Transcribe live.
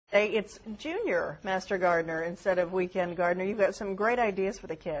Hey, it's junior master gardener instead of weekend gardener. You've got some great ideas for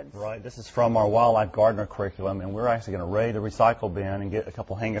the kids. Right. This is from our wildlife gardener curriculum, and we're actually going to raid the recycle bin and get a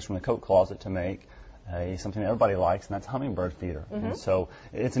couple hangers from the coat closet to make something that everybody likes, and that's hummingbird feeder. And so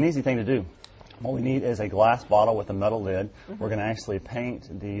it's an easy thing to do. What we need is a glass bottle with a metal lid. We're going to actually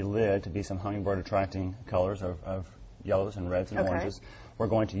paint the lid to be some hummingbird attracting colors of yellows and reds and oranges. We're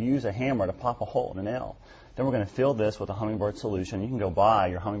going to use a hammer to pop a hole in a nail. Then we're going to fill this with a hummingbird solution. You can go buy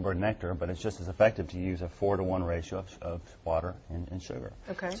your hummingbird nectar, but it's just as effective to use a 4-to-1 ratio of water and sugar.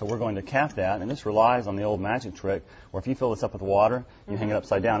 Okay. So we're going to cap that, and this relies on the old magic trick where if you fill this up with water, you hang it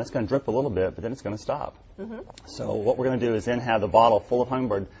upside down, it's going to drip a little bit, but then it's going to stop. So what we're going to do is then have the bottle full of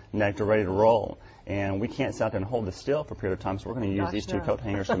hummingbird nectar ready to roll. And we can't sit out there and hold this still for a period of time, so we're going to use these two coat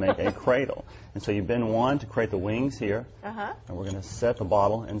hangers to make a cradle. And so you bend one to create the wings here, and we're going to set the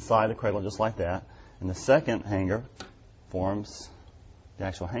bottle inside the cradle just like that. And the second hanger forms the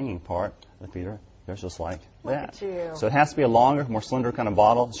actual hanging part of the feeder. There's just like that. So it has to be a longer, more slender kind of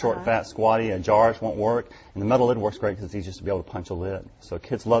bottle. Short, fat, squatty. Jars won't work. And the metal lid works great because it's easy just to be able to punch a lid. So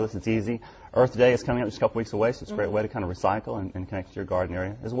kids love this. It's easy. Earth Day is coming up just a couple weeks away, so it's a great way to kind of recycle and connect to your garden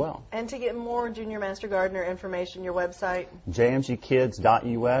area as well. And to get more Junior Master Gardener information, your website?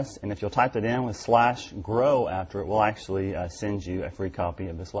 jmgkids.us. And if you'll type it in with /grow after it, we'll actually send you a free copy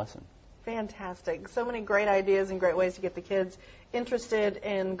of this lesson. Fantastic. So many great ideas and great ways to get the kids interested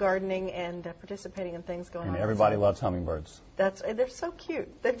in gardening and participating in things going on. And everybody loves hummingbirds. They're so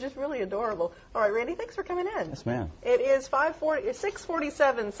cute. They're just really adorable. All right, Randy, thanks for coming in. Yes, ma'am. It is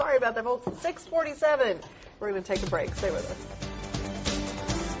 6:47. Sorry about that, folks. 6:47. We're going to take a break. Stay with us.